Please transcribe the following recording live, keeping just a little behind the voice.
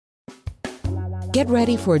Get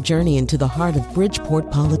ready for a journey into the heart of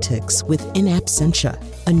Bridgeport politics with In Absentia,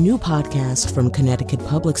 a new podcast from Connecticut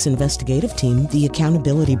Public's investigative team, The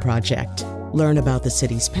Accountability Project. Learn about the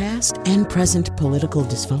city's past and present political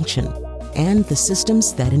dysfunction and the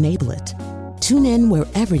systems that enable it. Tune in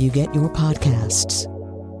wherever you get your podcasts.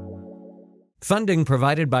 Funding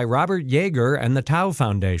provided by Robert Yeager and the Tau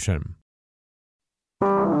Foundation.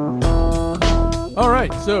 All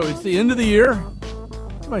right, so it's the end of the year.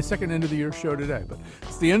 It's my second end of the year show today, but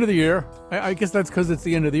it's the end of the year. I guess that's because it's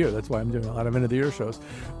the end of the year. That's why I'm doing a lot of end of the year shows.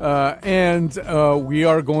 And we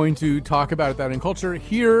are going to talk about that in culture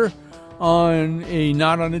here on a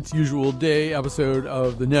not on its usual day episode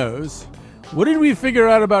of The Nose. What did we figure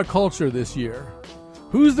out about culture this year?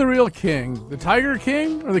 Who's the real king? The Tiger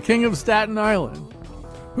King or the King of Staten Island?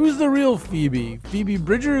 Who's the real Phoebe? Phoebe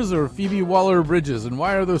Bridgers or Phoebe Waller-Bridges? And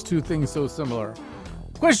why are those two things so similar?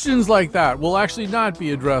 Questions like that will actually not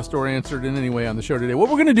be addressed or answered in any way on the show today. What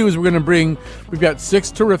we're going to do is we've got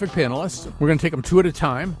 6 terrific panelists. We're going to take them 2 at a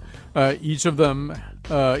time. Each of them,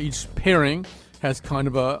 each pairing has kind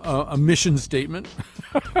of a mission statement.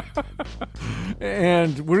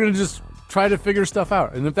 And we're going to just try to figure stuff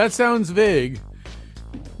out. And if that sounds vague,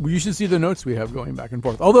 you should see the notes we have going back and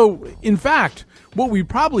forth. Although, in fact, what we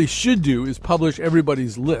probably should do is publish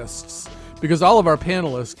everybody's lists, because all of our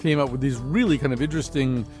panelists came up with these really kind of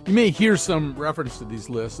interesting, you may hear some reference to these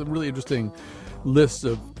lists, some really interesting lists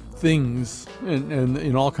of things and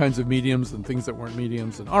in all kinds of mediums and things that weren't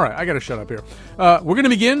mediums. And all right, I got to shut up here. We're going to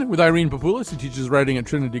begin with Irene Papoulis, who teaches writing at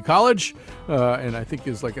Trinity College, and I think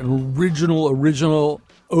is like an original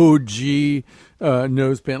OG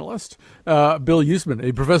Nose panelist. Bill Usman,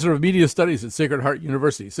 a professor of media studies at Sacred Heart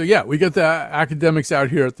University. So yeah, we get the academics out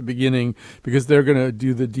here at the beginning because they're going to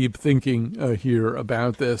do the deep thinking here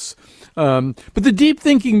about this. But the deep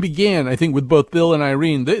thinking began, I think, with both Bill and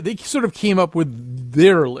Irene. They sort of came up with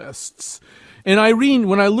their lists. And Irene,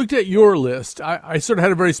 when I looked at your list, I sort of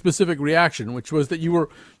had a very specific reaction, which was that you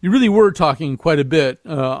really were talking quite a bit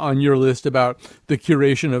on your list about the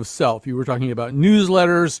curation of self. You were talking about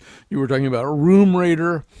newsletters. You were talking about Room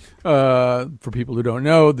Rater. For people who don't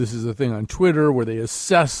know, this is a thing on Twitter where they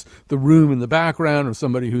assess the room in the background of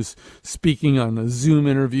somebody who's speaking on a Zoom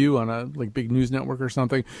interview on a big news network or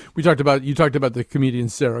something. You talked about the comedian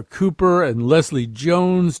Sarah Cooper and Leslie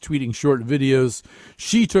Jones tweeting short videos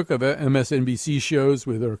she took of MSNBC shows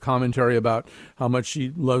with her commentary about how much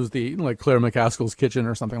she loves the Claire McCaskill's Kitchen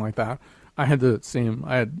or something like that. I had a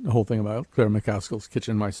whole thing about Claire McCaskill's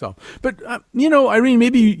Kitchen myself. But, Irene,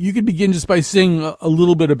 maybe you could begin just by saying a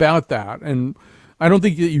little bit about that. And I don't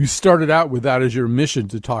think that you started out with that as your mission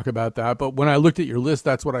to talk about that. But when I looked at your list,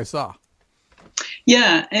 that's what I saw.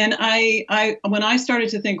 Yeah. And I when I started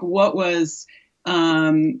to think what was what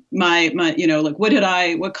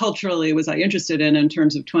culturally was I interested in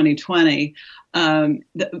terms of 2020, that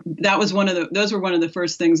was those were one of the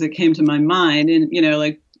first things that came to my mind.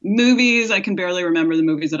 And, movies, I can barely remember the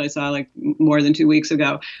movies that I saw more than 2 weeks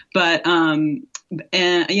ago. But, I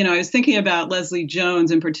was thinking about Leslie Jones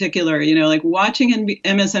in particular, watching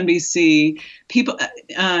MSNBC, people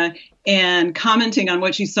and commenting on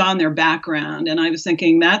what she saw in their background. And I was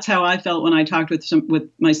thinking that's how I felt when I talked with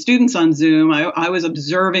my students on Zoom. I was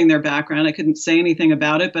observing their background. I couldn't say anything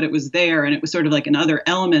about it, but it was there. And it was sort of like another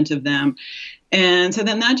element of them. And so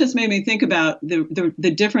then that just made me think about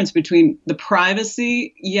the difference between the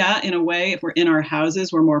privacy. Yeah, in a way, if we're in our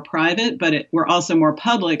houses, we're more private, but we're also more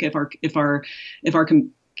public if our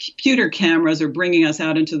computer cameras are bringing us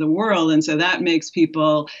out into the world. And so that makes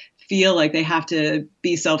people feel like they have to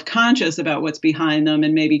be self-conscious about what's behind them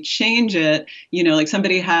and maybe change it.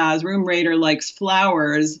 Somebody has Room Rater likes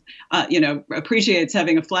flowers, appreciates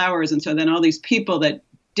having flowers. And so then all these people that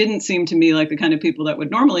didn't seem to me like the kind of people that would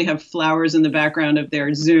normally have flowers in the background of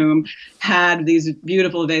their Zoom had these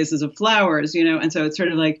beautiful vases of flowers, and so it's sort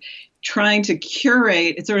of like trying to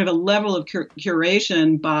curate. It's sort of a level of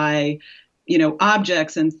curation by,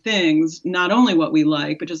 objects and things, not only what we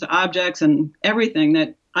like, but just objects and everything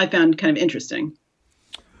that I found kind of interesting.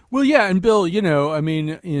 Well, yeah, and Bill,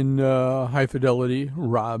 in High Fidelity,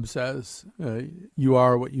 Rob says, you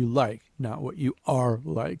are what you like, not what you are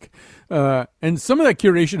like. And some of that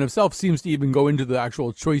curation of self seems to even go into the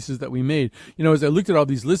actual choices that we made. As I looked at all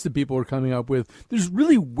these lists that people were coming up with, there's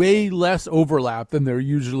really way less overlap than there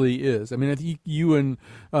usually is. I think you and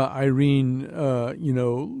Irene,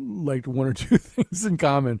 liked one or two things in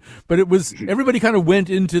common, but it was everybody kind of went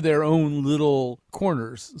into their own little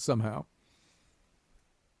corners somehow.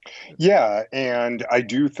 Yeah, and I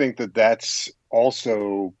do think that that's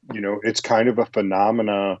also, it's kind of a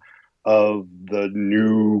phenomena of the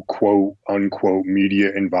new quote unquote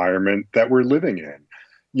media environment that we're living in.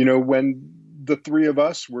 You know, when the three of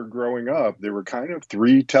us were growing up, there were kind of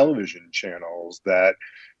three television channels that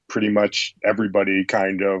pretty much everybody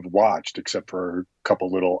kind of watched, except for a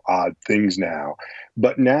couple little odd things now.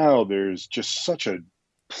 But now there's just such a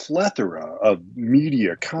plethora of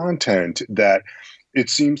media content that it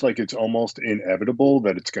seems like it's almost inevitable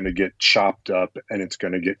that it's going to get chopped up and it's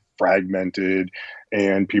going to get fragmented,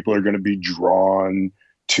 and people are going to be drawn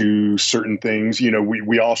to certain things. You know,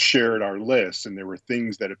 we all shared our lists, and there were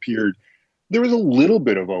things that appeared. There was a little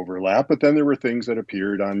bit of overlap, but then there were things that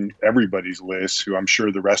appeared on everybody's list who I'm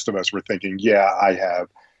sure the rest of us were thinking, yeah, I have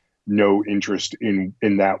no interest in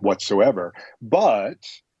that whatsoever. But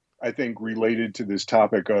I think related to this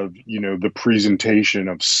topic of, you know, the presentation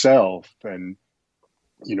of self and,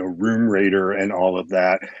 you know, Room Rater and all of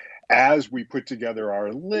that, as we put together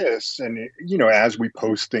our lists and, you know, as we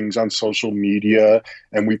post things on social media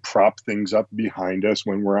and we prop things up behind us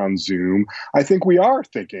when we're on Zoom, I think we are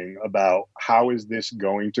thinking about how is this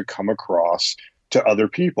going to come across to other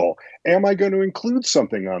people? Am I going to include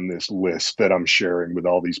something on this list that I'm sharing with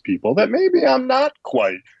all these people that maybe I'm not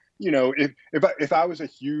quite, you know, if I was a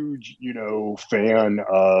huge, you know, fan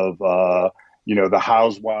of, you know, the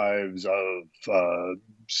Housewives of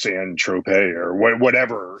San Tropez or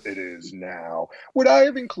whatever it is now, would I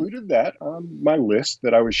have included that on my list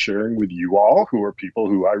that I was sharing with you all, who are people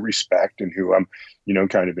who I respect and who I'm, you know,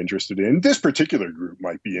 kind of interested in? This particular group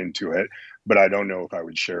might be into it, but I don't know if I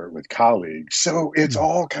would share it with colleagues. So it's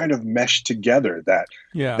all kind of meshed together,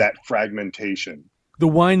 that fragmentation. The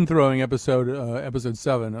wine throwing episode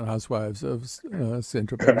 7 of Housewives of San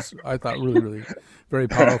Tropez, I thought really very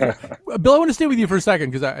powerful. Bill, I want to stay with you for a second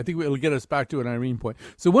because I think it'll get us back to an Irene point.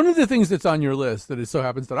 So one of the things that's on your list that it so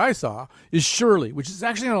happens that I saw is Shirley, which is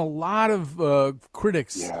actually on a lot of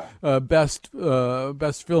critics' best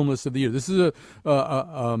film list of the year. This is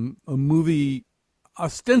a movie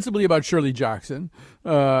ostensibly about Shirley Jackson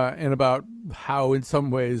and about how in some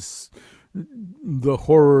ways the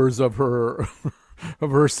horrors of her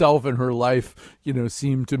of herself and her life, you know,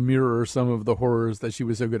 seemed to mirror some of the horrors that she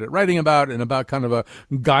was so good at writing about, and about kind of a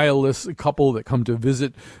guileless couple that come to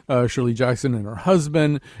visit Shirley Jackson and her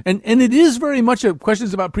husband. And it is very much a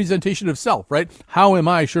questions about presentation of self, right? How am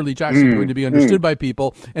I, Shirley Jackson, going to be understood by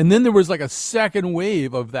people? And then there was like a second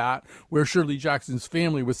wave of that where Shirley Jackson's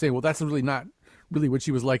family was saying, well, that's really not really what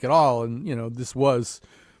she was like at all. And, you know, this was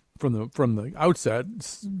from the outset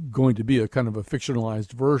going to be a kind of a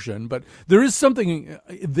fictionalized version, but there is something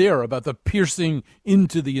there about the piercing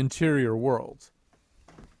into the interior world.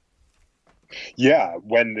 Yeah,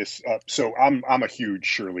 when this so I'm a huge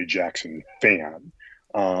Shirley Jackson fan.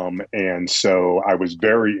 And so I was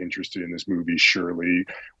very interested in this movie, Shirley,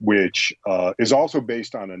 which is also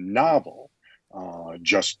based on a novel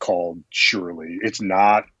just called Shirley. It's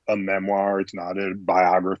not a memoir. It's not a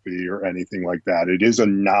biography or anything like that. It is a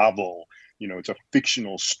novel. You know, it's a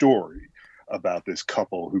fictional story about this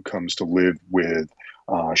couple who comes to live with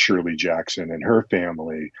Shirley Jackson and her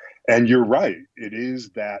family. And you're right. It is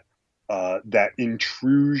that that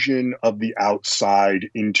intrusion of the outside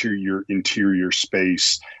into your interior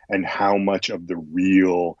space, and how much of the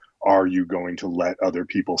real are you going to let other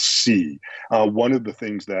people see? One of the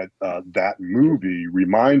things that that movie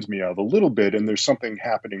reminds me of a little bit, and there's something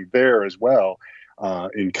happening there as well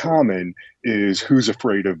in common, is Who's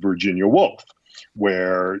Afraid of Virginia Woolf,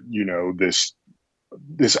 where, you know, this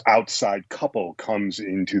outside couple comes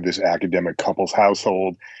into this academic couple's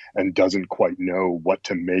household and doesn't quite know what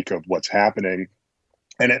to make of what's happening.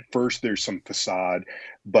 And at first there's some facade,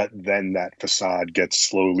 but then that facade gets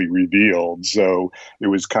slowly revealed. So it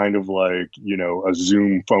was kind of like, you know, a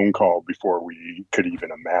Zoom phone call before we could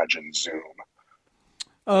even imagine Zoom.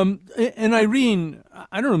 And Irene,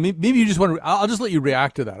 I don't know, maybe you just want to, I'll just let you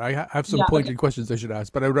react to that. I have some pointed questions I should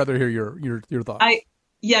ask, but I'd rather hear your thoughts.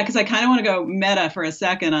 Yeah, because I kind of want to go meta for a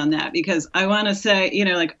second on that, because I want to say, you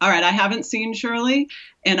know, like, all right, I haven't seen Shirley,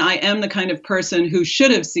 and I am the kind of person who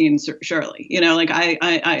should have seen Shirley. You know, like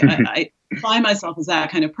I find myself as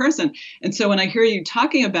that kind of person. And so when I hear you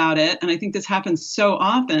talking about it, and I think this happens so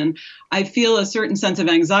often, I feel a certain sense of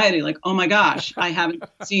anxiety, like, oh my gosh, I haven't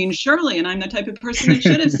seen Shirley, and I'm the type of person that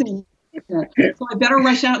should have seen. it. So I better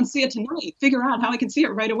rush out and see it tonight, figure out how I can see it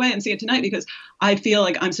right away and see it tonight, because I feel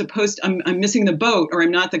like I'm missing the boat, or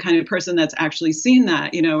I'm not the kind of person that's actually seen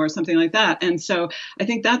that, or something like that. And so I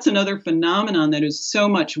think that's another phenomenon that is so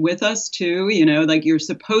much with us too, like you're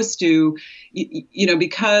supposed to,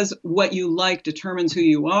 because what you like determines who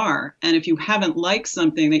you are. And if you haven't liked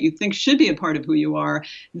something that you think should be a part of who you are,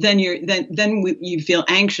 then you feel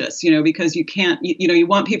anxious, because you can't, you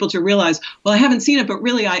want people to realize, well, I haven't seen it, but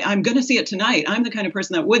really I'm going to see it tonight. I'm the kind of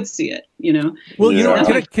person that would see it, Well,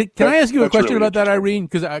 can I ask you a question about that, Irene?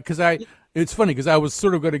 Because it's funny, because I was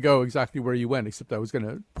sort of going to go exactly where you went, except I was going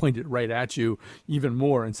to point it right at you even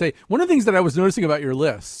more and say, one of the things that I was noticing about your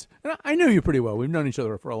list, and I know you pretty well, we've known each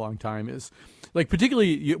other for a long time, is like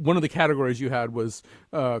particularly one of the categories you had was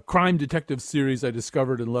crime detective series I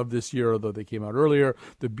discovered and loved this year, although they came out earlier.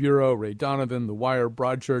 The Bureau, Ray Donovan, The Wire,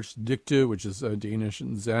 Broadchurch, Dictu, which is Danish,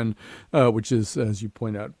 and Zen, which is, as you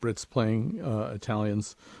point out, Brits playing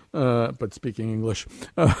Italians, but speaking English.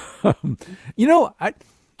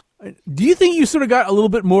 Do you think you sort of got a little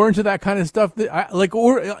bit more into that kind of stuff?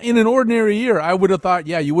 Or in an ordinary year, I would have thought,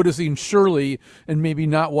 you would have seen Shirley and maybe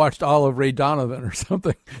not watched all of Ray Donovan or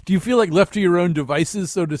something. Do you feel like left to your own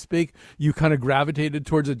devices, so to speak, you kind of gravitated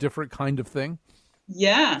towards a different kind of thing?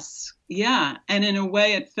 Yes. Yeah. And in a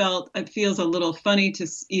way it feels a little funny to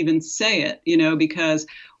even say it, because,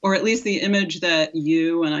 or at least the image that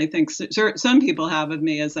you and I think some people have of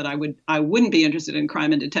me is that I wouldn't be interested in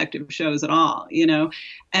crime and detective shows at all,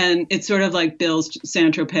 and it's sort of like Bill's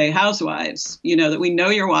Saint-Tropez Housewives, that we know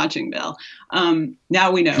you're watching, Bill.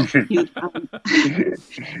 Now we know.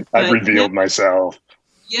 I've revealed myself.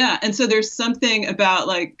 Yeah. And so there's something about,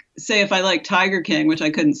 like, say if I like Tiger King, which I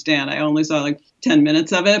couldn't stand, I only saw like 10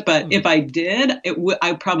 minutes of it. But if I did,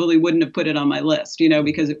 I probably wouldn't have put it on my list,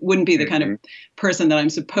 because it wouldn't be the kind of person that I'm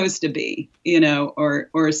supposed to be,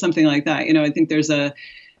 or something like that. I think there's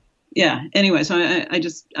anyway, so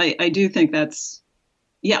I do think that's,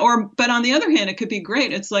 but on the other hand, it could be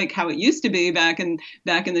great. It's like how it used to be back in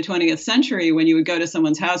the 20th century, when you would go to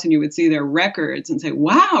someone's house and you would see their records and say,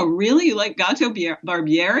 wow, really? You like Gato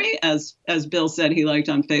Barbieri? As Bill said he liked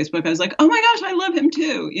on Facebook. I was like, oh my gosh, I love him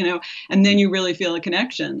too, and then you really feel a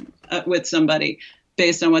connection with somebody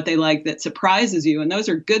based on what they like that surprises you. And those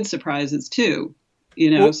are good surprises too,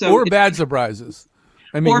 or bad surprises.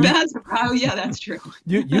 I mean, or bad surprise. Oh, yeah, that's true.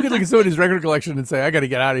 You could look at somebody's record collection and say, I got to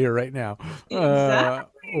get out of here right now. Exactly.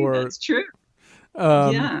 That's true.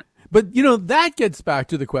 But, that gets back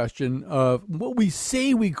to the question of what we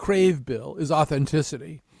say we crave, Bill, is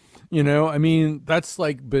authenticity. I mean, that's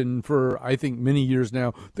like been for, I think, many years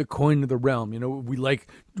now, the coin of the realm. We like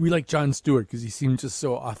Jon Stewart because he seemed just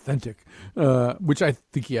so authentic, which I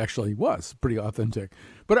think he actually was pretty authentic.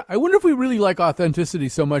 But I wonder if we really like authenticity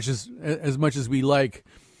so much as much as we like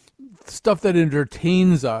stuff that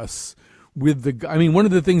entertains us. One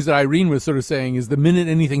of the things that Irene was sort of saying is the minute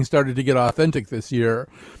anything started to get authentic this year,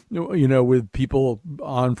 with people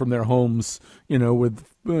on from their homes, with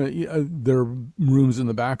their rooms in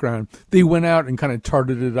the background, they went out and kind of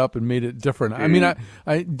tarted it up and made it different. I mean,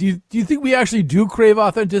 do you think we actually do crave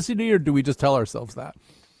authenticity, or do we just tell ourselves that?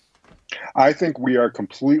 I think we are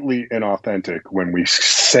completely inauthentic when we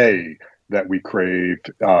say that we crave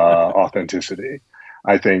authenticity.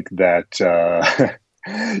 I think that,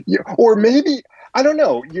 or maybe, I don't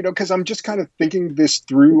know, because I'm just kind of thinking this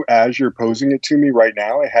through as you're posing it to me right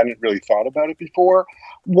now. I hadn't really thought about it before.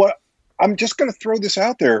 I'm just going to throw this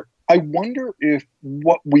out there. I wonder if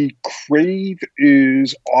what we crave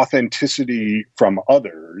is authenticity from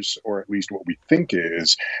others, or at least what we think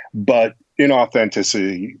is, but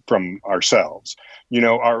inauthenticity from ourselves.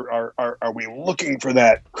 Are we looking for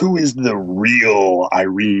that? Who is the real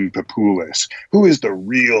Irene Papoulis? Who is the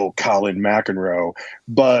real Colin McEnroe?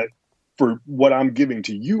 But for what I'm giving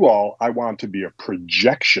to you all, I want to be a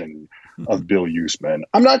projection of Bill Usman.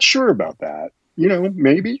 I'm not sure about that.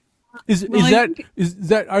 Maybe. Is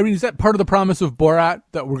that Irene, is that part of the promise of Borat,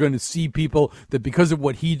 that we're going to see people that because of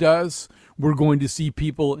what he does, we're going to see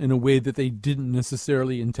people in a way that they didn't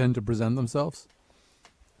necessarily intend to present themselves?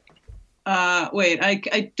 Wait,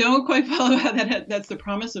 I don't quite follow how that's the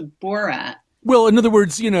promise of Borat. Well, in other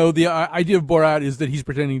words, the idea of Borat is that he's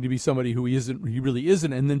pretending to be somebody who he really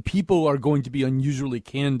isn't, and then people are going to be unusually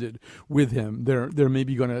candid with him. They're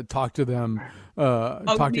maybe going to talk to them,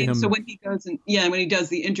 to him. So when he goes when he does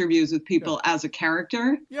the interviews with people as a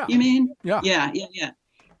character, you mean? Yeah,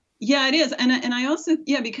 it is, and I also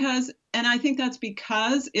because I think that's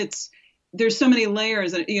because there's so many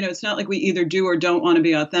layers. It's not like we either do or don't want to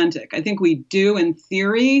be authentic. I think we do in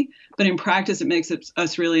theory, but in practice, it makes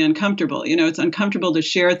us really uncomfortable. It's uncomfortable to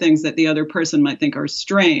share things that the other person might think are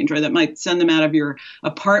strange, or that might send them out of your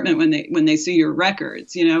apartment when they see your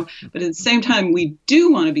records. But at the same time, we do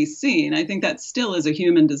want to be seen. I think that still is a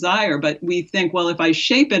human desire, but we think, well, if I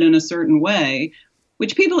shape it in a certain way,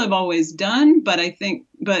 which people have always done, I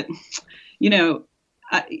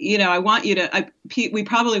want you to. We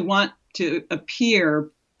probably want to appear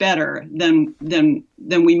better than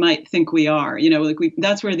we might think we are.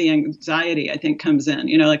 That's where the anxiety, I think, comes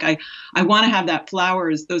in. I want to have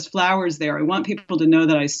those flowers there. I want people to know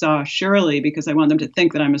that I saw Shirley because I want them to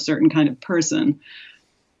think that I'm a certain kind of person,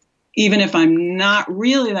 even if I'm not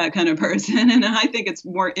really that kind of person. And I think it's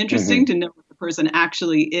more interesting to know what the person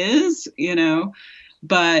actually is.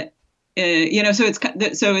 But. So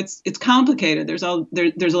it's complicated. There's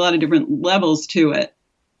a lot of different levels to it,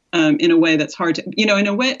 in a way that's hard to, in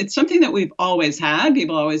a way, it's something that we've always had.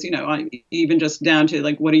 People always, even just down to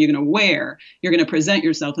like, what are you going to wear? You're going to present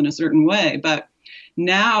yourself in a certain way. But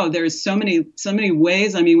now there's so many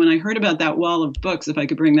ways. I mean, when I heard about that wall of books, if I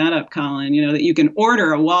could bring that up, Colin, that you can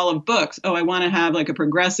order a wall of books. Oh, I want to have like a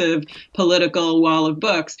progressive political wall of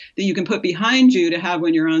books that you can put behind you to have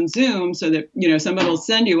when you're on Zoom, so that, somebody will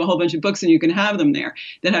send you a whole bunch of books and you can have them there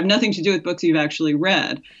that have nothing to do with books you've actually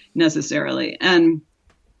read necessarily. And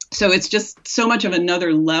so it's just so much of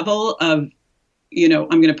another level of, I'm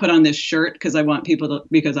going to put on this shirt because I want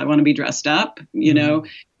to be dressed up.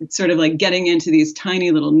 It's sort of like getting into these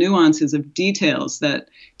tiny little nuances of details that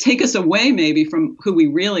take us away maybe from who we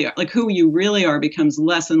really are. Like, who you really are becomes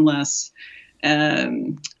less and less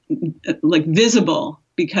like visible,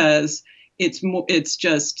 because it's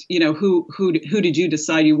just, who did you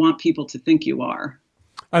decide you want people to think you are?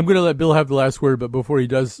 I'm going to let Bill have the last word, but before he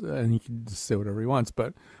does, and he can just say whatever he wants,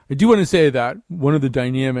 but I do want to say that one of the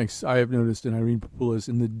dynamics I have noticed in Irene Papoulis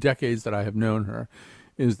in the decades that I have known her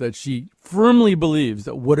is that she firmly believes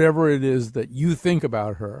that whatever it is that you think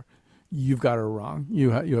about her, you've got her wrong.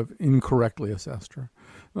 You have incorrectly assessed her.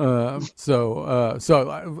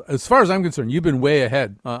 So as far as I'm concerned, you've been way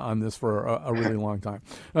ahead on this for a really long time.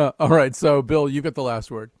 All right, so Bill, you get the last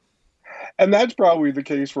word. And that's probably the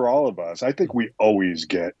case for all of us. I think we always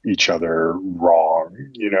get each other wrong.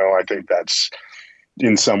 I think that's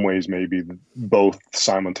in some ways maybe both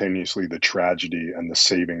simultaneously the tragedy and the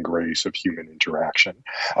saving grace of human interaction.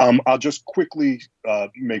 I'll just quickly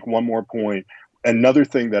make one more point. Another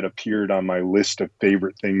thing that appeared on my list of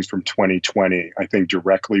favorite things from 2020, I think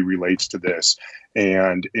directly relates to this.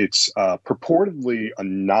 And it's purportedly a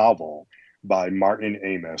novel by Martin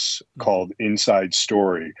Amis called Inside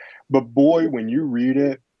Story. But boy, when you read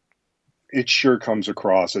it, it sure comes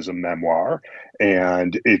across as a memoir.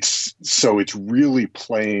 And it's really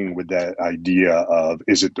playing with that idea of,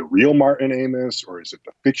 is it the real Martin Amis or is it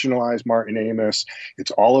the fictionalized Martin Amis?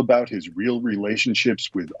 It's all about his real relationships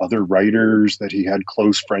with other writers that he had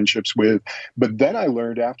close friendships with. But then I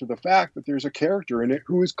learned after the fact that there's a character in it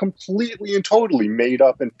who is completely and totally made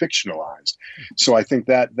up and fictionalized. So I think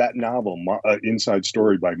that novel, Inside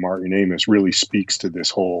Story by Martin Amis, really speaks to this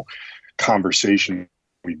whole conversation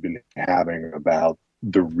we've been having about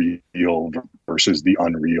the real versus the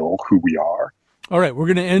unreal, who we are. All right, we're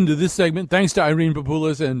going to end this segment. Thanks to Irene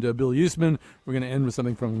Papoulis and Bill Usman. We're going to end with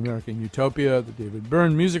something from American Utopia, the David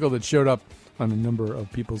Byrne musical that showed up on a number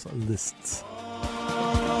of people's lists.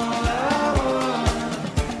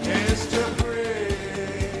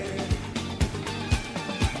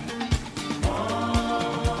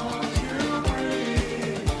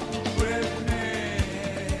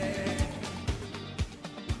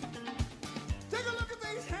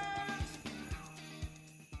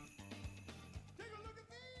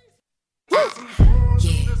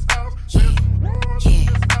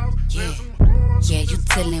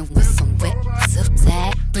 Dealing with some wet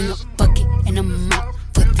subside. Bring a bucket and a mop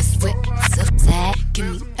for this wet subside.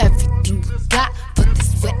 Give me everything you got for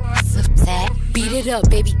this wet subside. Beat it up,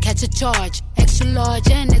 baby, catch a charge. Extra large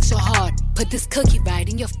and extra hard. Put this cookie right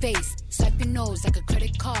in your face. Swipe your nose like a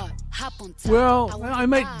credit card. Hop on top. Well, I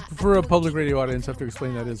might, for a public radio audience, have to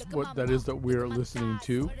explain what that is that we're listening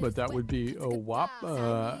to, but that would be a WAP.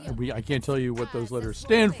 I can't tell you what those letters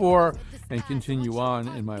stand for, and continue on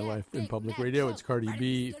in my life in public radio. It's Cardi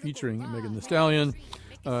B featuring Megan Thee Stallion.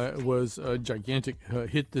 was a gigantic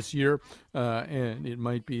hit this year, and it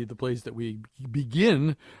might be the place that we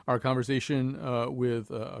begin our conversation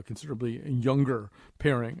with a considerably younger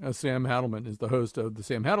pairing. Sam Hadelman is the host of The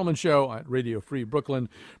Sam Hadelman Show at Radio Free Brooklyn.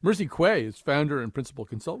 Mercy Quay is founder and principal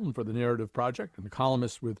consultant for the Narrative Project and the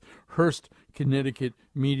columnist with Hearst Connecticut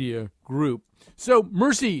Media Group. So,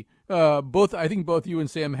 Mercy, I think both you and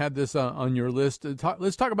Sam had this on your list.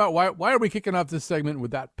 Let's talk about why are we kicking off this segment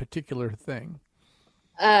with that particular thing?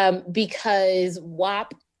 Because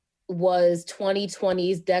WAP was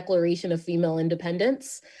 2020's Declaration of Female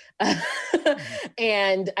Independence.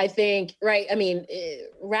 And I think, right, I mean,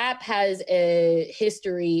 rap has a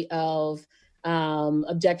history of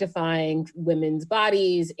objectifying women's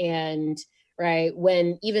bodies, and right,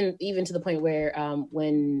 when even to the point where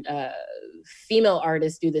when female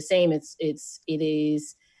artists do the same, it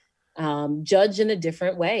is judged in a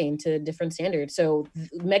different way and to different standards. So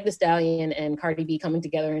Meg Thee Stallion and Cardi B coming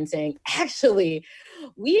together and saying, actually,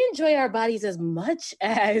 we enjoy our bodies as much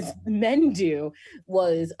as men do,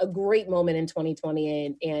 was a great moment in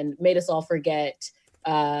 2020 and made us all forget,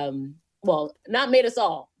 well, not made us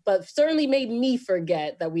all, but certainly made me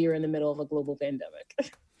forget that we were in the middle of a global pandemic.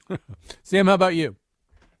 Sam, how about you?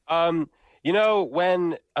 You know,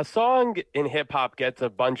 when a song in hip hop gets a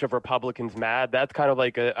bunch of Republicans mad, that's kind of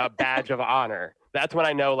like a badge of honor. That's when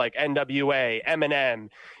I know, like NWA, Eminem,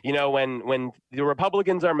 you know, when the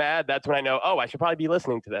Republicans are mad, that's when I know, oh, I should probably be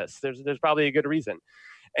listening to this. There's probably a good reason.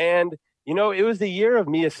 And, you know, it was the year of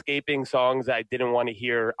me escaping songs that I didn't want to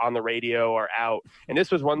hear on the radio or out. And this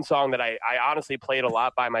was one song that I honestly played a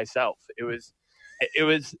lot by myself. It was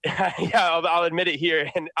yeah, I'll admit it here.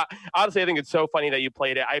 And honestly, I think it's so funny that you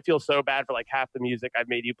played it. I feel so bad for like half the music I've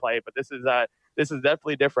made you play, but this is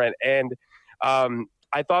definitely different. And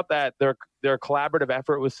I thought that their collaborative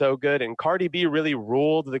effort was so good, and Cardi B really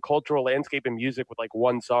ruled the cultural landscape in music with like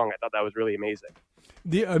one song. I thought that was really amazing.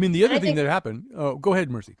 The other thing that happened. Oh, go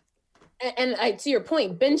ahead, Mercy. And to your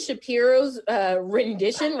point, Ben Shapiro's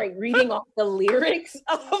rendition, right, reading off the lyrics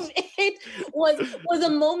of it was a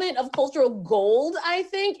moment of cultural gold, I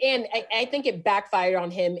think. And I think it backfired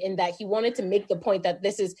on him in that he wanted to make the point that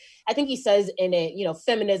this is, I think he says in it, you know,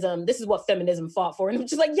 feminism, this is what feminism fought for. And I'm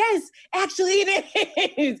just like, yes, actually it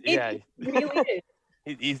is. It really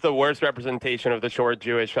is. He's the worst representation of the short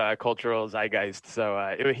Jewish cultural zeitgeist.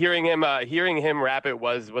 So hearing him rap it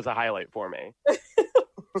was a highlight for me.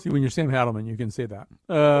 See, when you're Sam Hadelman, you can say that.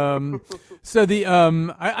 So the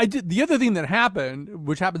other thing that happened,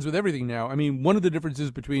 which happens with everything now, I mean, one of the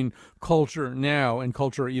differences between culture now and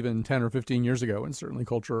culture even 10 or 15 years ago, and certainly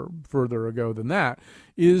culture further ago than that,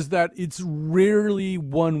 is that it's rarely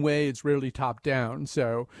one way, it's rarely top down.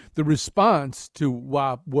 So the response to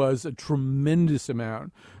WAP was a tremendous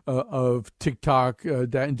amount of TikTok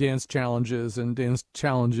dance challenges and dance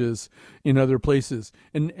challenges in other places.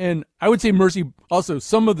 And I would say, Mercy, also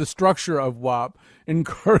some of the structure of WAP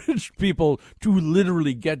encouraged people to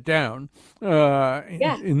literally get down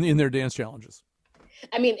in their dance challenges.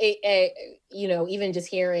 I mean, you know, even just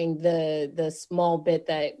hearing the small bit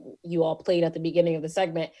that you all played at the beginning of the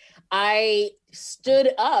segment, I stood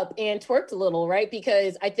up and twerked a little, right?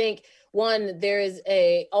 Because I think, one, there is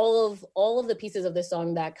all of the pieces of this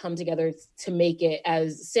song that come together to make it,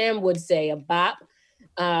 as Sam would say, a bop.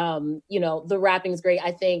 You know, the rapping is great.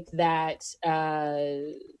 I think that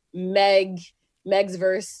Meg's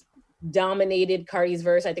verse dominated Cardi's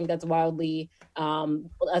verse. I think that's wildly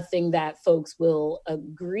a thing that folks will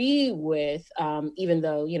agree with, even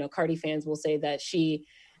though, you know, Cardi fans will say that she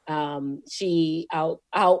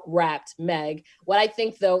out-rapped Meg. What I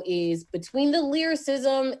think, though, is between the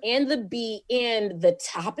lyricism and the beat and the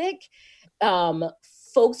topic,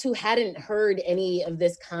 folks who hadn't heard any of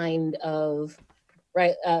this kind of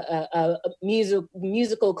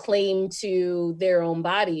musical claim to their own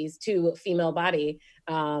bodies, to a female body,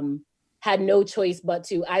 had no choice but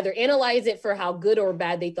to either analyze it for how good or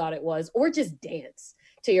bad they thought it was, or just dance,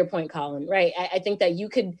 to your point, Colin, right? I think that you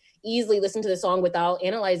could easily listen to the song without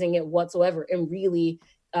analyzing it whatsoever and really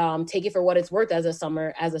take it for what it's worth as a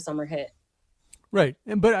summer hit. Right.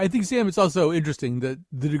 But I think, Sam, it's also interesting that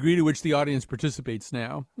the degree to which the audience participates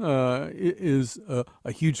now is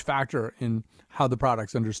a huge factor in how the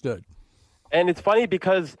product's understood. And it's funny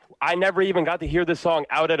because I never even got to hear this song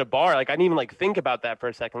out at a bar. Like, I didn't even think about that for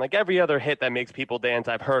a second. Like, every other hit that makes people dance,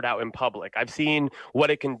 I've heard out in public. I've seen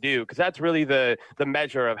what it can do, because that's really the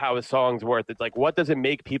measure of how a song's worth. It's like, what does it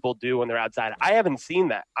make people do when they're outside? I haven't seen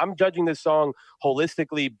that. I'm judging this song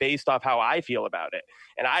holistically based off how I feel about it.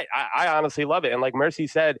 And I honestly love it. And like Mercy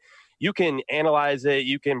said, you can analyze it.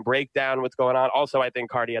 You can break down what's going on. Also, I think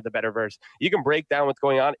Cardi had the better verse. You can break down what's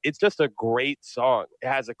going on. It's just a great song. It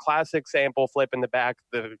has a classic sample flip in the back.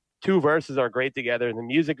 The two verses are great together. The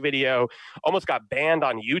music video almost got banned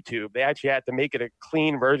on YouTube. They actually had to make it a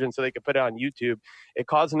clean version so they could put it on YouTube. It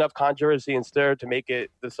caused enough controversy and stir to make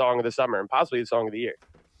it the song of the summer and possibly the song of the year.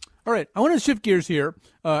 All right, I want to shift gears here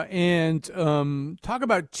and talk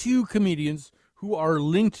about two comedians who are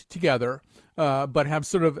linked together, but have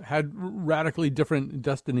sort of had radically different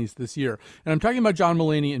destinies this year. And I'm talking about John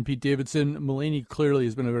Mulaney and Pete Davidson. Mulaney clearly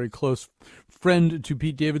has been a very close friend to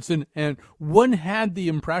Pete Davidson, and one had the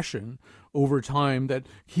impression over time that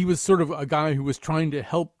he was sort of a guy who was trying to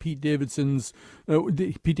help Pete Davidson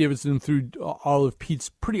through all of Pete's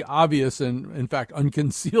pretty obvious and, in fact,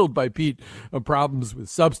 unconcealed by Pete problems with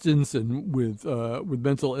substance and with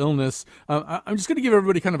mental illness. I'm just going to give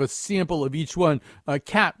everybody kind of a sample of each one.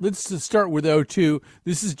 Kat, let's start with O2.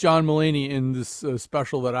 This is John Mulaney in this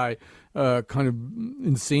special that I kind of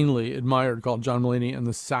insanely admired called John Mulaney and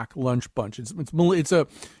the Sack Lunch Bunch. It's a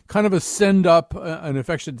kind of a send up, an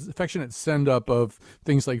affectionate send up of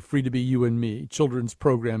things like Free to Be You and Me, children's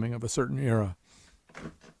programming of a certain era.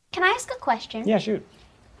 Can I ask a question? Yeah, shoot.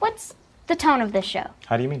 What's the tone of this show?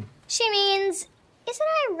 How do you mean? She means, is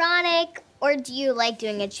it ironic or do you like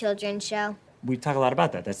doing a children's show? We talk a lot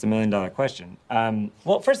about that. That's the $1 million question.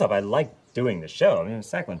 Well, first off, I like doing the show. I mean, the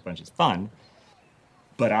Sack Lunch Bunch is fun.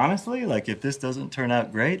 But honestly, like, if this doesn't turn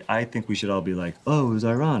out great, I think we should all be like, oh, it was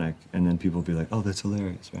ironic. And then people will be like, oh, that's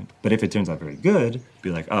hilarious, right? But if it turns out very good,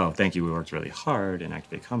 be like, oh, thank you, we worked really hard, and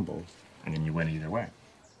act big humble. And then you win either way.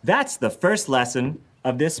 That's the first lesson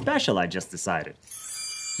of this special, I just decided.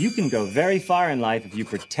 You can go very far in life if you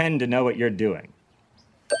pretend to know what you're doing.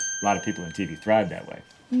 A lot of people in TV thrive that way.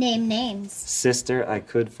 Name names. Sister, I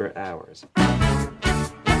could for hours.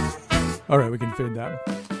 All right, we can fade that.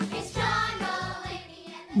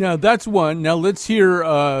 Now, that's one. Now, let's hear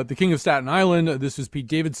The King of Staten Island. This was Pete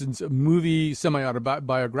Davidson's movie,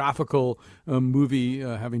 semi-autobiographical movie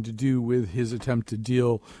having to do with his attempt to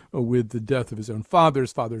deal with the death of his own father.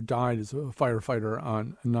 His father died as a firefighter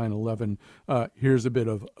on 9/11. Here's a bit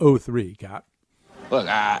of 03, Kat. Look,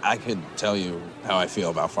 I could tell you how I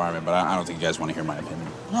feel about firemen, but I don't think you guys want to hear my opinion.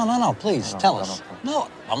 No, please, tell us. No,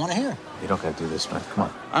 I want to hear. You don't got to do this, man. Come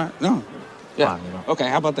on. No. Yeah. Okay,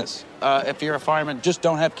 how about this? If you're a fireman, just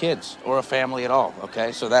don't have kids or a family at all,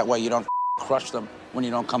 okay? So that way you don't crush them when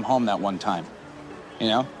you don't come home that one time, you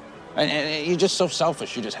know? And you're just so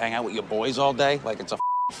selfish. You just hang out with your boys all day like it's a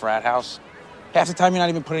frat house. Half the time you're not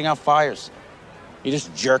even putting out fires. You're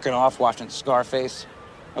just jerking off watching Scarface,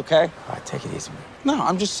 okay? All right, take it easy, man. No,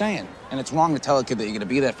 I'm just saying. And it's wrong to tell a kid that you're going to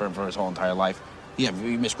be there for him for his whole entire life. You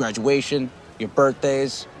miss graduation, your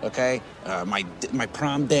birthdays, okay? My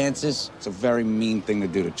prom dances. It's a very mean thing to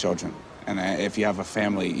do to children. And if you have a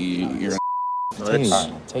family, you're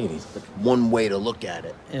Take it easy. One way to look at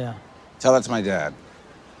it. Yeah. Tell that to my dad.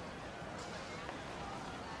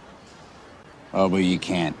 Oh, but you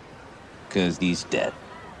can't, because he's dead.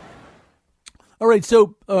 All right,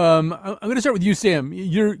 so I'm going to start with you, Sam.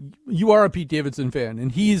 You are a Pete Davidson fan,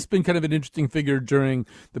 and he's been kind of an interesting figure during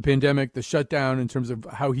the pandemic, the shutdown, in terms of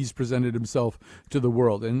how he's presented himself to the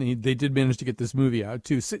world. And they did manage to get this movie out,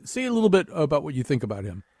 too. Say a little bit about what you think about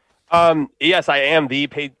him. Yes, I am the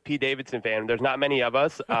Pete Davidson fan. There's not many of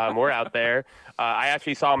us. We're out there. I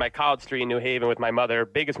actually saw him at College Street in New Haven with my mother.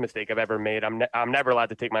 Biggest mistake I've ever made. I'm never allowed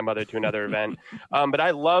to take my mother to another event. But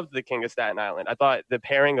I loved The King of Staten Island. I thought the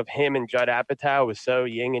pairing of him and Judd Apatow was so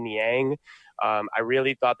yin and yang. I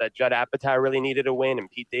really thought that Judd Apatow really needed a win and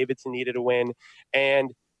Pete Davidson needed a win.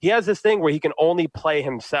 And he has this thing where he can only play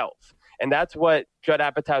himself. And that's what Judd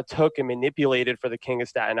Apatow took and manipulated for The King of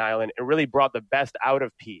Staten Island. It really brought the best out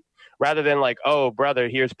of Pete. Rather than like, oh, brother,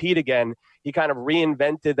 here's Pete again, he kind of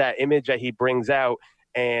reinvented that image that he brings out.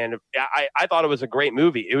 And I thought it was a great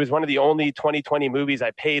movie. It was one of the only 2020 movies I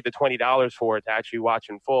paid the $20 for to actually watch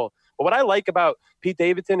in full. But what I like about Pete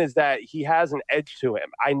Davidson is that he has an edge to him.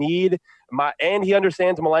 And he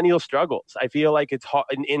understands millennial struggles. I feel like it's hard,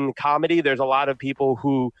 in comedy, there's a lot of people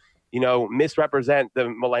who, misrepresent the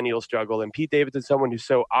millennial struggle. And Pete Davidson's someone who's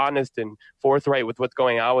so honest and forthright with what's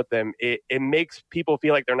going on with them. It makes people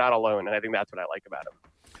feel like they're not alone. And I think that's what I like about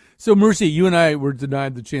him. So, Mercy, you and I were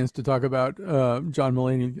denied the chance to talk about John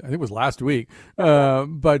Mulaney. I think it was last week.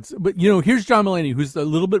 But here's John Mulaney, who's a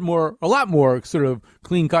lot more sort of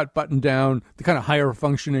clean cut, buttoned down, the kind of higher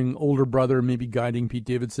functioning older brother, maybe guiding Pete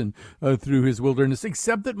Davidson through his wilderness.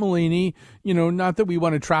 Except that Mulaney, not that we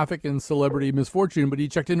want to traffic in celebrity misfortune, but he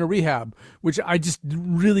checked into rehab, which I just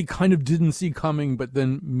really kind of didn't see coming, but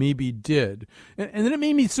then maybe did. And then it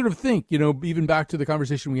made me sort of think, even back to the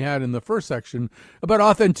conversation we had in the first section about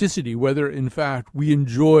authenticity, whether in fact we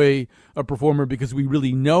enjoy a performer because we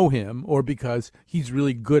really know him or because he's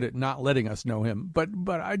really good at not letting us know him. But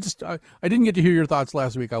I didn't get to hear your thoughts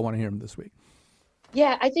last week. I want to hear them this week.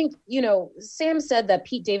 Yeah, I think, Sam said that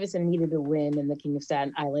Pete Davidson needed a win in The King of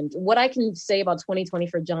Staten Island. What I can say about 2020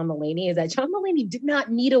 for John Mulaney is that John Mulaney did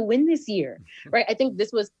not need a win this year, right? I think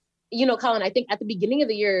this was, Colin, I think at the beginning of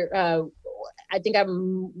the year,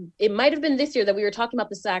 it might have been this year that we were talking about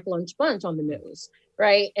the Sack Lunch Bunch on the news,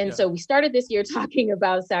 right? And so we started this year talking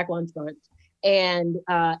about Sack Lunch Bunch and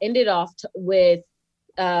ended off with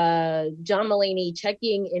John Mulaney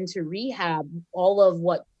checking into rehab all of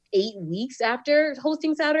 8 weeks after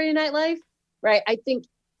hosting Saturday Night Live, right? I think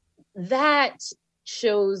that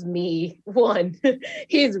shows me, one,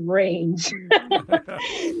 his range.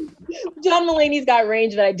 John Mulaney's got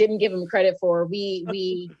range that I didn't give him credit for.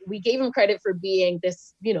 We gave him credit for being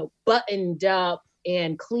this, buttoned up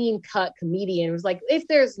and clean cut comedian. It was like, if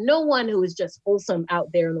there's no one who is just wholesome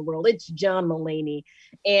out there in the world, it's John Mulaney.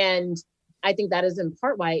 And I think that is in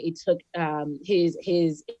part why it took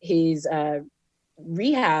his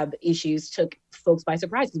rehab issues took folks by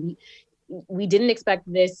surprise. We didn't expect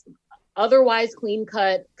this otherwise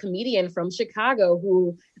clean-cut comedian from Chicago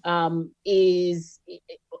who is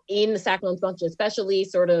in the Sack Lunch Bunch, especially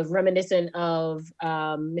sort of reminiscent of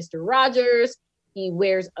Mr. Rogers. He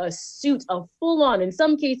wears a suit, a full-on, in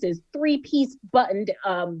some cases, three-piece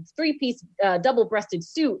double-breasted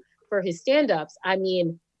suit for his stand-ups. I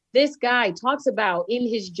mean, this guy talks about, in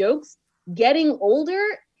his jokes, getting older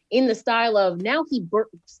in the style of now he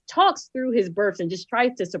talks through his burps and just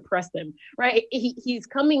tries to suppress them, right?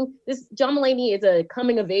 John Mulaney is a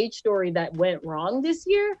coming of age story that went wrong this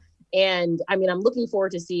year. And I mean, I'm looking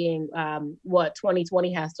forward to seeing what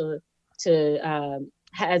 2020 has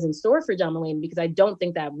in store for John Mulaney, because I don't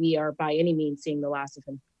think that we are by any means seeing the last of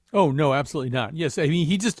him. Oh, no, absolutely not. Yes, I mean,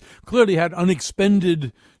 he just clearly had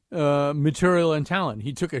unexpended material and talent.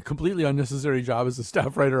 He took a completely unnecessary job as a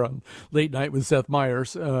staff writer on Late Night with Seth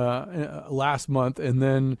Meyers last month, and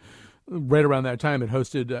then right around that time it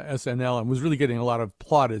hosted SNL and was really getting a lot of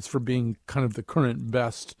plaudits for being kind of the current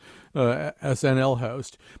best SNL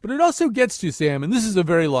host. But it also gets to, Sam, and this is a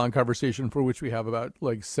very long conversation for which we have about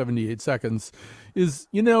 78 seconds, is,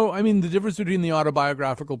 I mean, the difference between the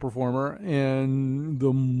autobiographical performer and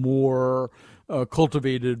the more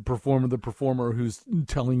cultivated performer, the performer who's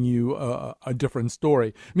telling you a different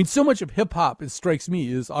story. I mean, so much of hip hop, it strikes me,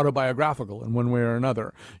 is autobiographical in one way or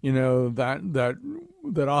another. That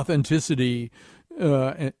authenticity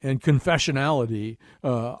and confessionality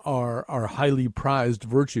are highly prized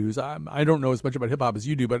virtues. I don't know as much about hip hop as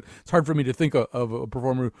you do, but it's hard for me to think of a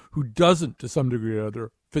performer who doesn't, to some degree or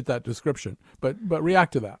other, fit that description. But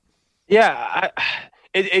react to that. Yeah.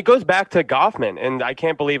 It goes back to Goffman, and I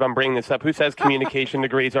can't believe I'm bringing this up. Who says communication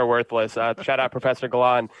degrees are worthless? Shout out Professor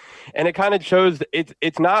Galan. And it kind of shows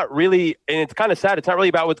it's not really, and it's kind of sad, it's not really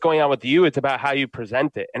about what's going on with you. It's about how you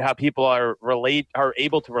present it and how people are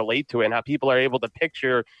able to relate to it, and how people are able to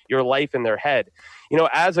picture your life in their head.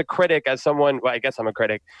 As a critic, as someone, well, I guess I'm a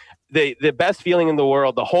critic, the best feeling in the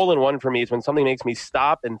world, the hole in one for me, is when something makes me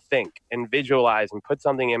stop and think and visualize and put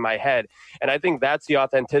something in my head. And I think that's the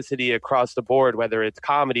authenticity across the board, whether it's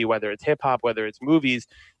comedy, whether it's hip hop, whether it's movies.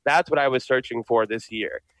 That's what I was searching for this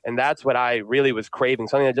year. And that's what I really was craving,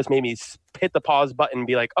 something that just made me hit the pause button and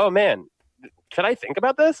be like, oh man, should I think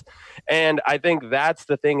about this? And I think that's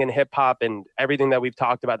the thing in hip hop and everything that we've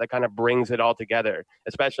talked about that kind of brings it all together,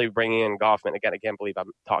 especially bringing in Goffman. Again, I can't believe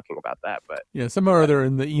I'm talking about that, but yeah, somehow or other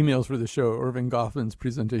in the emails for the show, Irving Goffman's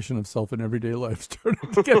presentation of self in everyday life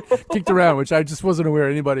started to get kicked around, which I just wasn't aware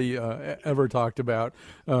anybody ever talked about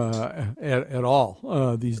at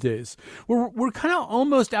all these days. We're kind of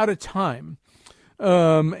almost out of time.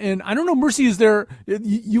 And I don't know, Mercy, is there,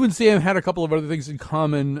 you and Sam had a couple of other things in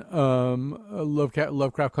common.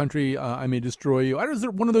 Lovecraft Country, I May Destroy You. Is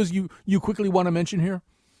there one of those you quickly want to mention here?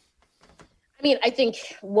 I mean, I think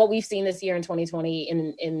what we've seen this year in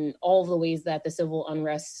 2020 in all of the ways that the civil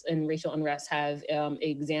unrest and racial unrest have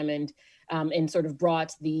examined and sort of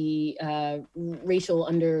brought the racial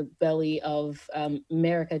underbelly of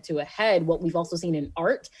America to a head. What we've also seen in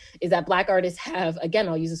art is that Black artists have, again,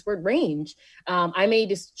 I'll use this word, range. I May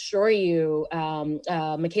Destroy You,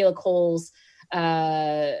 Michaela Cole's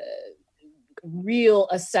real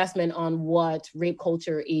assessment on what rape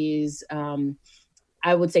culture is,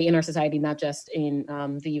 I would say in our society, not just in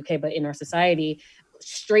the UK, but in our society,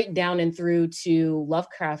 straight down and through to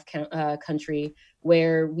Lovecraft Country,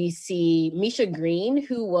 where we see Misha Green,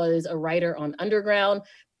 who was a writer on Underground,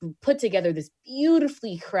 put together this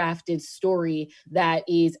beautifully crafted story that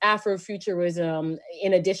is Afrofuturism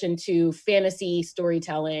in addition to fantasy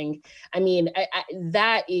storytelling. I mean,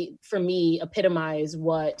 that for me epitomized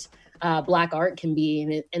what Black art can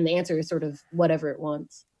be, and the answer is sort of whatever it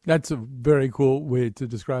wants. That's a very cool way to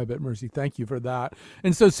describe it, Mercy. Thank you for that.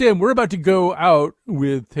 And so, Sam, we're about to go out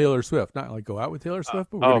with Taylor Swift. Not like go out with Taylor Swift,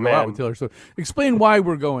 but we're going to go out with Taylor Swift. Explain why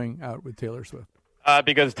we're going out with Taylor Swift.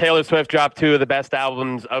 Because Taylor Swift dropped 2 of the best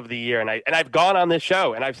albums of the year. And I've gone on this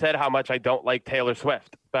show and I've said how much I don't like Taylor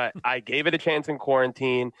Swift, but I gave it a chance in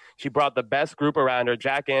quarantine. She brought the best group around her.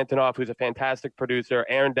 Jack Antonoff, who's a fantastic producer,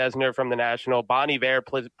 Aaron Dessner from The National, Bon Iver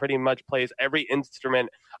pretty much plays every instrument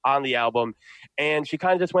on the album. And she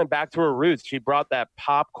kind of just went back to her roots. She brought that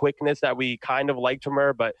pop quickness that we kind of liked from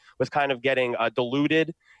her, but was kind of getting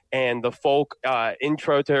diluted, and the folk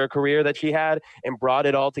intro to her career that she had, and brought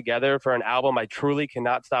it all together for an album I truly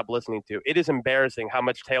cannot stop listening to. It is embarrassing how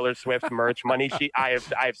much Taylor Swift merch money I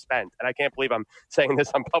have spent, and I can't believe I'm saying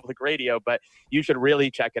this on public radio, but you should really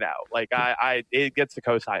check it out. Like it gets the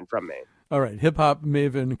cosign from me. All right, hip hop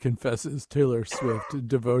maven confesses Taylor Swift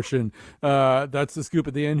devotion. That's the scoop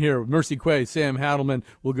at the end here. Mercy Quay, Sam Hadelman.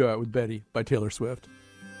 We'll go out with Betty by Taylor Swift.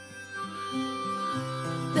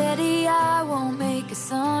 Betty, I won't make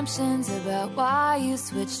assumptions about why you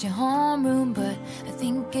switched your homeroom, but I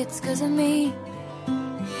think it's 'cause of me.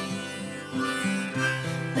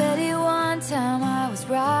 Betty, one time I was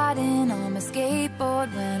riding on my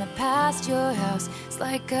skateboard when I passed your house. It's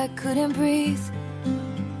like I couldn't breathe.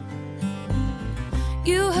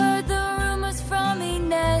 You heard the rumors from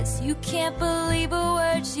Inez. You can't believe a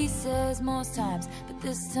word she says most times, but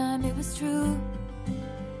this time it was true.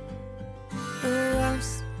 The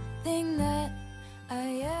worst thing that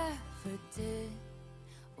I ever did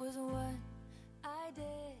was what I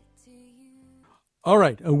did to you. All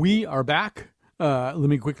right, we are back. Let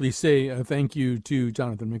me quickly say thank you to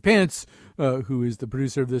Jonathan McPants, who is the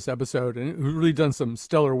producer of this episode and who's really done some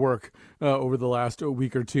stellar work over the last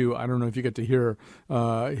week or two. I don't know if you get to hear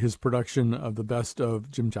his production of the best of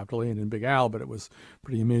Jim Chapdelaine and Big Al, but it was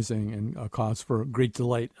pretty amazing and a cause for great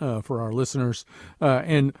delight for our listeners.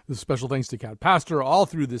 And the special thanks to Kat Pastor all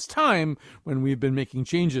through this time when we've been making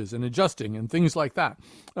changes and adjusting and things like that.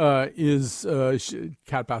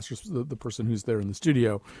 Kat Pastor's the person who's there in the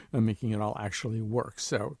studio making it all actually work.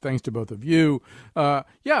 So thanks to both of you. We're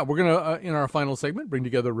going to, in our final segment, bring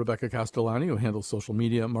together Rebecca Castellani, who handles social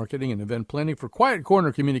media marketing and event planning for Quiet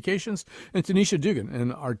Corner Communications, and Tanisha Dugan,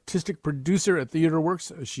 an artistic producer at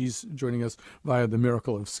TheaterWorks. She's joining us via the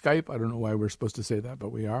miracle of Skype. I don't know why we're supposed to say that,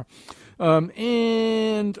 but we are.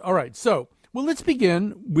 And all right, so let's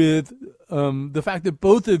begin with the fact that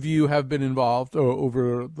both of you have been involved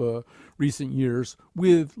over the recent years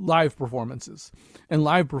with live performances. And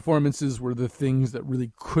live performances were the things that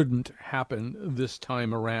really couldn't happen this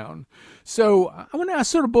time around. So I want to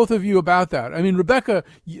ask sort of both of you about that. I mean, Rebecca,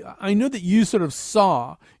 I know that you sort of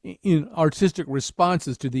saw in artistic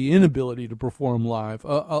responses to the inability to perform live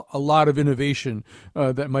a lot of innovation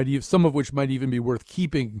that some of which might even be worth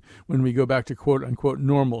keeping when we go back to quote unquote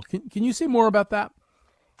normal. Can you say more about that?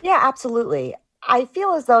 Yeah, absolutely. I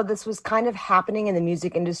feel as though this was kind of happening in the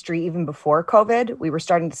music industry even before COVID. We were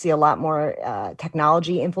starting to see a lot more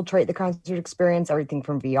technology infiltrate the concert experience, everything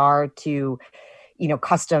from VR to,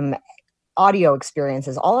 custom audio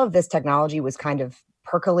experiences. All of this technology was kind of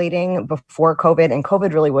percolating before COVID, and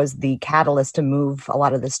COVID really was the catalyst to move a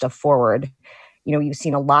lot of this stuff forward. You've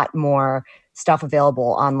seen a lot more stuff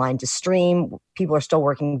available online to stream. People are still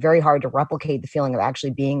working very hard to replicate the feeling of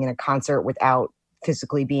actually being in a concert without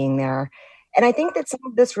physically being there. And I think that some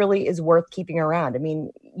of this really is worth keeping around. I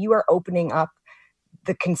mean, you are opening up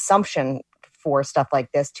the consumption for stuff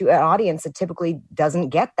like this to an audience that typically doesn't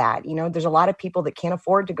get that. There's a lot of people that can't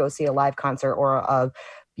afford to go see a live concert or a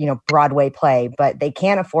Broadway play, but they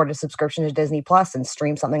can't afford a subscription to Disney Plus and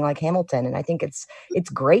stream something like Hamilton. And I think it's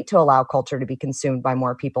great to allow culture to be consumed by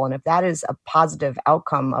more people. And if that is a positive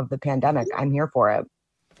outcome of the pandemic, I'm here for it.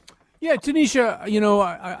 Yeah, Tanisha,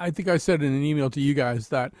 I think I said in an email to you guys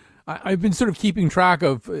that I've been sort of keeping track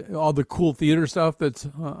of all the cool theater stuff that's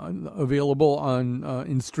available on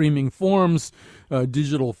in streaming forms,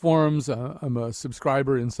 digital forms. I'm a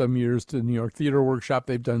subscriber in some years to New York Theater Workshop.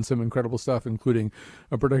 They've done some incredible stuff, including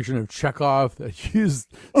a production of Chekhov that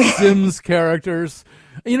used Sims characters.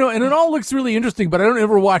 And it all looks really interesting, but I don't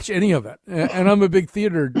ever watch any of it. And I'm a big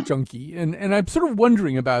theater junkie. And I'm sort of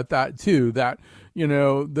wondering about that, too, that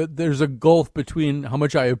there's a gulf between how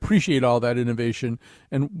much I appreciate all that innovation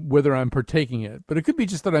and whether I'm partaking it. But it could be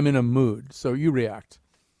just that I'm in a mood. So you react.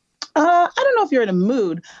 I don't know if you're in a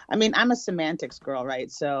mood. I mean, I'm a semantics girl,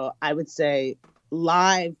 right? So I would say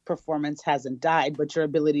live performance hasn't died, but your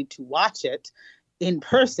ability to watch it in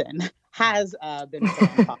person has been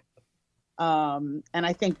put on pause. And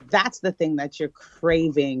I think that's the thing that you're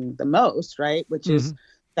craving the most, right? Which is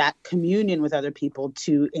that communion with other people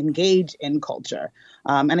to engage in culture.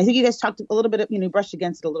 And I think you guys talked a little bit, brushed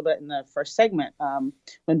against it a little bit in the first segment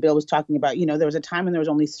when Bill was talking about, there was a time when there was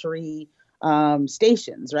only 3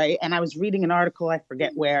 stations, right? And I was reading an article, I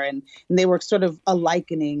forget where, and they were sort of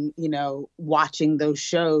likening, watching those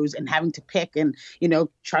shows and having to pick, and,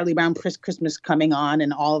 Charlie Brown Christmas coming on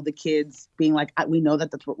and all of the kids being like, we know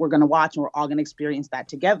that that's what we're going to watch and we're all going to experience that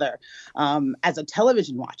together as a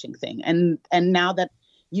television watching thing. And now that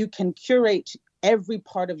you can curate every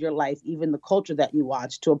part of your life, even the culture that you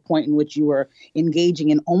watch, to a point in which you are engaging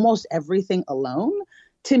in almost everything alone.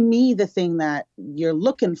 To me, the thing that you're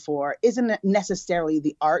looking for isn't necessarily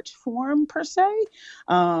the art form per se,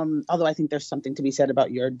 although I think there's something to be said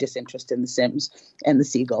about your disinterest in The Sims and the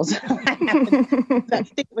Seagulls. I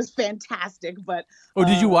think it was fantastic, but... Oh,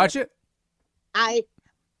 did you watch it? I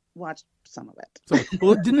watched some of it. So,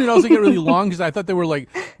 well, didn't it also get really long? Because I thought they were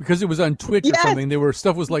because it was on Twitch or something,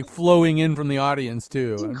 stuff was flowing in from the audience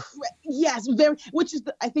too. Yes, very. Which is,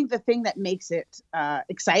 I think, the thing that makes it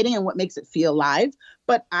exciting and what makes it feel live.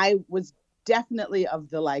 But I was definitely of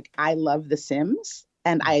the I love The Sims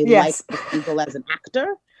and I like the people as an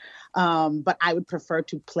actor. But I would prefer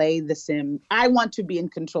to play The Sim. I want to be in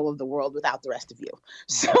control of the world without the rest of you.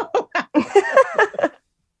 So.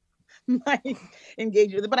 My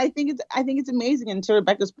engagement with it. But I think it's amazing. And to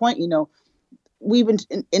Rebecca's point, we've been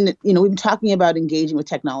we've been talking about engaging with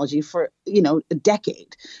technology for a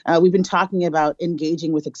decade. We've been talking about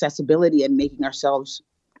engaging with accessibility and making ourselves,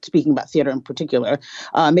 speaking about theater in particular,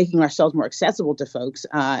 making ourselves more accessible to folks.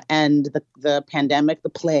 And the pandemic, the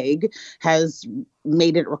plague, has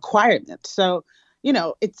made it a requirement. So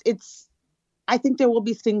it's. I think there will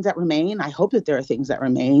be things that remain. I hope that there are things that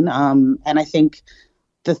remain. And I think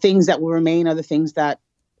the things that will remain are the things that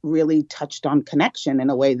really touched on connection in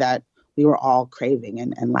a way that we were all craving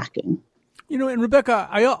and lacking. And Rebecca,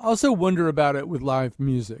 I also wonder about it with live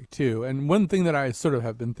music too. And one thing that I sort of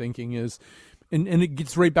have been thinking is, and it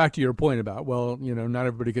gets right back to your point about, not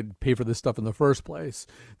everybody could pay for this stuff in the first place.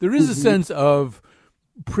 There is a sense of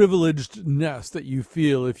privilegedness that you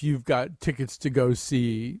feel if you've got tickets to go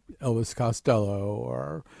see Elvis Costello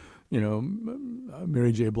or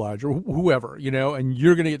Mary J. Blige or whoever, and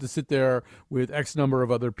you're going to get to sit there with X number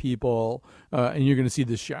of other people, and you're going to see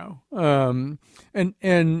this show.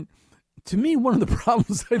 And to me, one of the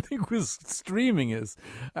problems I think with streaming is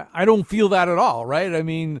I don't feel that at all, right? I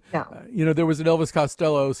mean, there was an Elvis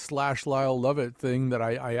Costello / Lyle Lovett thing that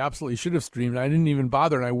I absolutely should have streamed. I didn't even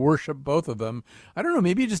bother, and I worship both of them. I don't know,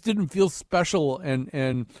 maybe it just didn't feel special and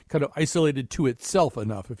kind of isolated to itself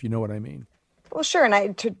enough, if you know what I mean. Well, sure, and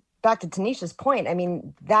back to Tanisha's point, I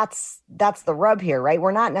mean, that's the rub here, right?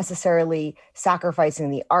 We're not necessarily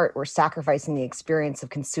sacrificing the art. We're sacrificing the experience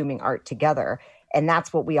of consuming art together. And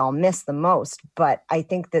that's what we all miss the most. But I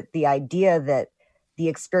think that the idea that the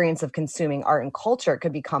experience of consuming art and culture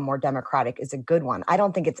could become more democratic is a good one. I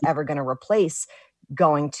don't think it's ever going to replace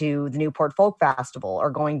going to the Newport Folk Festival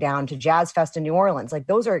or going down to Jazz Fest in New Orleans.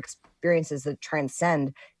 Those are experiences that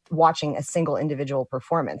transcend watching a single individual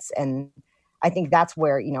performance. And I think that's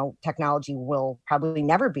where, technology will probably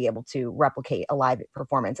never be able to replicate a live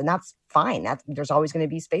performance. And that's fine. There's always going to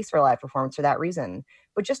be space for a live performance for that reason.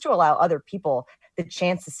 But just to allow other people the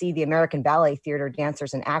chance to see the American Ballet Theater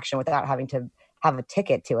dancers in action without having to have a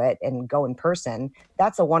ticket to it and go in person,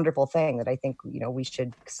 that's a wonderful thing that I think, we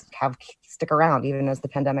should stick around even as the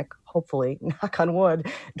pandemic, hopefully, knock on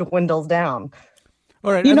wood, dwindles down.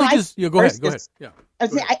 All right. Go ahead. Yeah.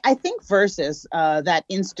 I think versus that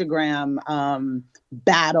Instagram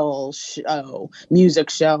battle show, music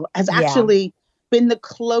show, has actually been the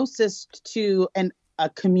closest to a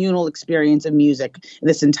communal experience of music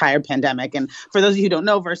this entire pandemic. And for those of you who don't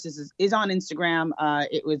know, Versus is on Instagram.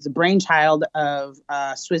 It was the brainchild of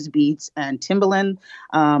Swizz Beatz and Timbaland.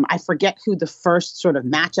 I forget who the first sort of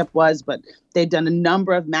matchup was, but they've done a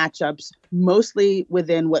number of matchups, mostly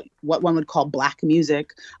within what one would call Black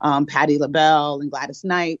music. Patti LaBelle and Gladys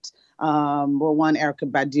Knight were one.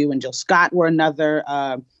 Erykah Badu and Jill Scott were another.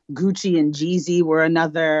 Gucci and Jeezy were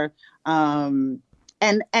another.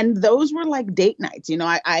 And those were like date nights. You know,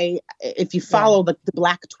 I if you follow the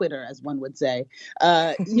Black Twitter, as one would say,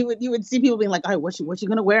 you would see people being like, "Oh, what you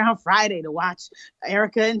gonna wear on Friday to watch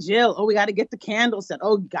Erykah and Jill? Oh, we got to get the candle set.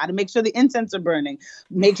 Oh, got to make sure the incense are burning.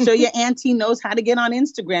 Make sure your auntie knows how to get on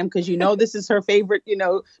Instagram because you know this is her favorite, you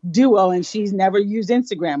know, duo, and she's never used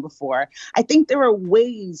Instagram before." I think there are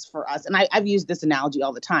ways for us, and I've used this analogy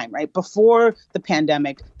all the time, right? Before the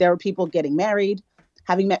pandemic, there were people getting married,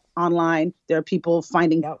 having met online. There are people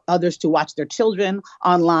finding others to watch their children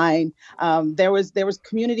online. There was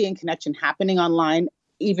community and connection happening online,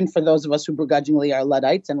 even for those of us who begrudgingly are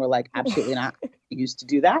Luddites and we're like, absolutely not used to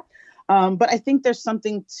do that. But I think there's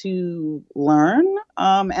something to learn.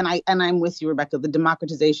 And I'm with you, Rebecca. The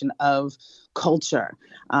democratization of culture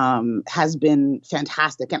has been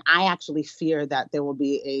fantastic. And I actually fear that there will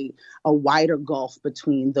be a wider gulf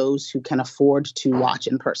between those who can afford to watch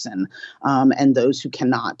in person and those who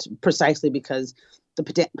cannot, precisely because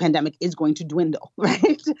the pandemic is going to dwindle,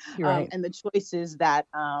 right? Right. And the choices that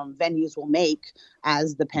venues will make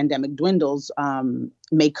as the pandemic dwindles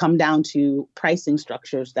may come down to pricing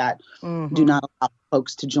structures that do not allow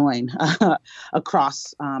folks to join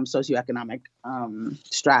across socioeconomic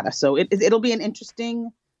strata. So it'll be an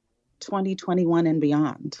interesting 2021 and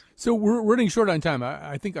beyond. So we're running short on time.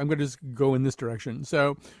 I think I'm going to just go in this direction.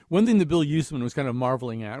 So one thing that Bill Usman was kind of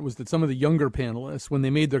marveling at was that some of the younger panelists, when they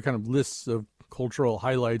made their kind of lists of cultural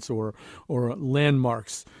highlights or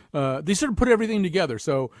landmarks, they sort of put everything together.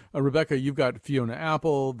 So Rebecca, you've got Fiona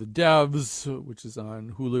Apple, The Devs, which is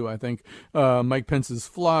on Hulu, I think, Mike Pence's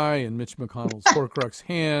Fly, and Mitch McConnell's Horcrux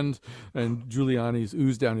Hand, and Giuliani's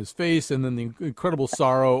Ooze Down His Face, and then the incredible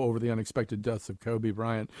sorrow over the unexpected deaths of Kobe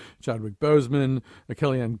Bryant, Chadwick Boseman,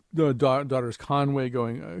 Kellyanne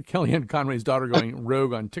Conway's daughter going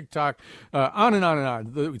rogue on TikTok, on and on and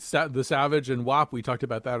on. The Savage and WAP, we talked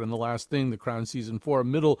about that in the last thing, The Crown Season 4,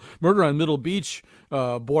 Murder on Middle Beach,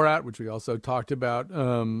 Borat, which we also talked about,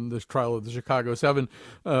 the trial of the Chicago 7,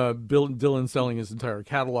 Dylan selling his entire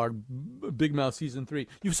catalog, Big Mouth Season 3.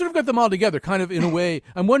 You've sort of got them all together, kind of in a way.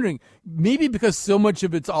 I'm wondering, maybe because so much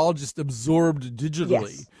of it's all just absorbed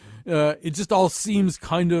digitally, it just all seems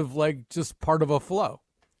kind of like just part of a flow.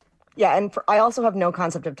 Yeah, and I also have no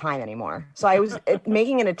concept of time anymore. So I was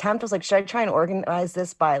making an attempt. I was like, should I try and organize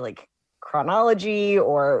this by like chronology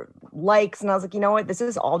or likes? And I was like, you know what? This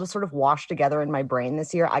is all just sort of washed together in my brain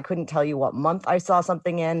this year. I couldn't tell you what month I saw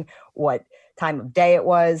something in, what time of day it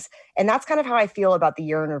was. And that's kind of how I feel about the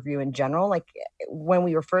year in review in general. Like when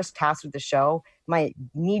we were first tasked with the show, my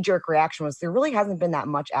knee-jerk reaction was there really hasn't been that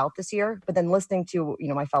much out this year. But then listening to, you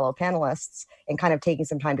know, my fellow panelists and kind of taking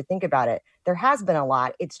some time to think about it, there has been a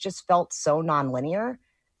lot. It's just felt so nonlinear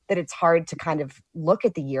that it's hard to kind of look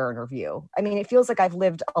at the year in review. I mean, it feels like I've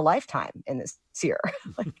lived a lifetime in this year.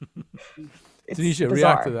 Like, Tanisha,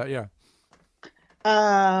 react to that, yeah.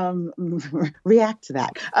 React to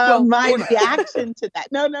that. My reaction to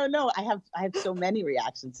that. No. I have so many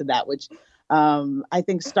reactions to that, which I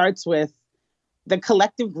think starts with the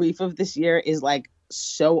collective grief of this year is like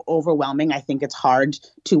so overwhelming. I think it's hard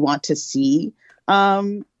to want to see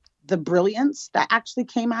the brilliance that actually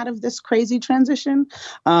came out of this crazy transition.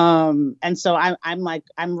 And so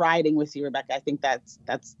I'm riding with you, Rebecca. I think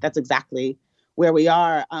that's exactly where we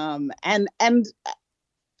are. And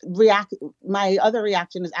my other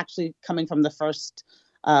reaction is actually coming from the first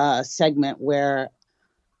segment where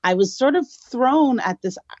I was sort of thrown at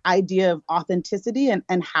this idea of authenticity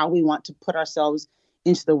and how we want to put ourselves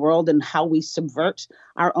into the world and how we subvert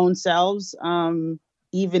our own selves,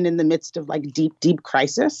 even in the midst of like deep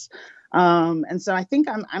crisis. And so I think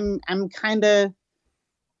I'm kind of,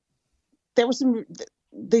 there was some,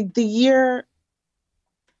 the year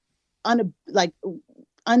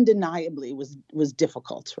undeniably was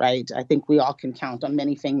difficult, right? I think we all can count on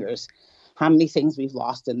many fingers how many things we've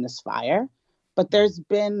lost in this fire. But there's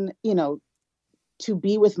been, to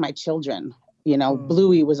be with my children,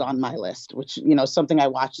 Bluey was on my list, which, something I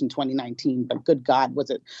watched in 2019, but good God, was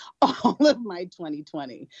it all of my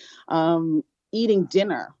 2020. Eating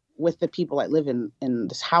dinner with the people I live in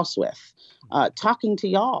this house with, talking to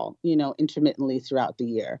y'all, intermittently throughout the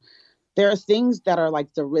year. There are things that are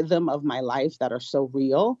like the rhythm of my life that are so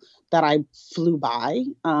real that I flew by,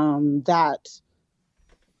 that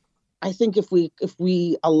I think if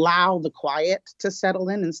we allow the quiet to settle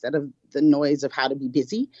in instead of the noise of how to be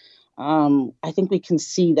busy, I think we can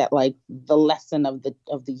see that like the lesson of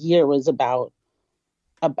the year was about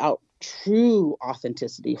true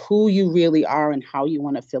authenticity, who you really are and how you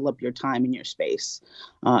want to fill up your time and your space.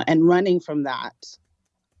 And running from that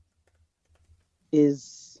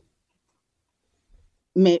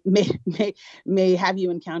may have you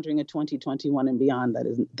encountering a 2021 and beyond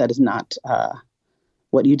that is not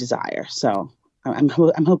what you desire. So I'm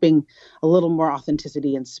hoping a little more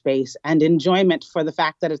authenticity and space and enjoyment for the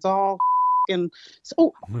fact that it's all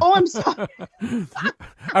I'm sorry.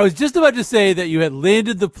 I was just about to say that you had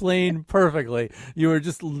landed the plane perfectly. You were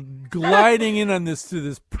just gliding in on this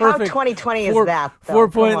perfect. How 2020 is that?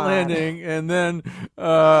 4-point landing, and then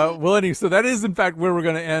well, anyway, so that is in fact where we're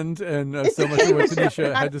going to end. And so much of what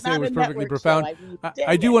Tanisha had to say was perfectly profound.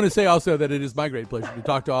 I do want to say also that it is my great pleasure to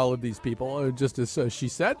talk to all of these people, just as she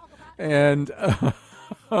said, and.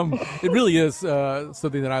 It really is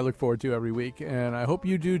something that I look forward to every week, and I hope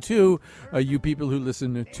you do too, you people who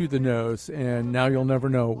listen to The Nose. And now you'll never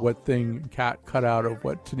know what thing Kat cut out of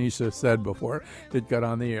what Tanisha said before it got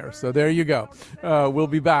on the air. So there you go. We'll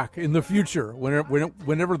be back in the future,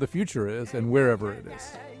 whenever the future is and wherever it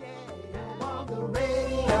is.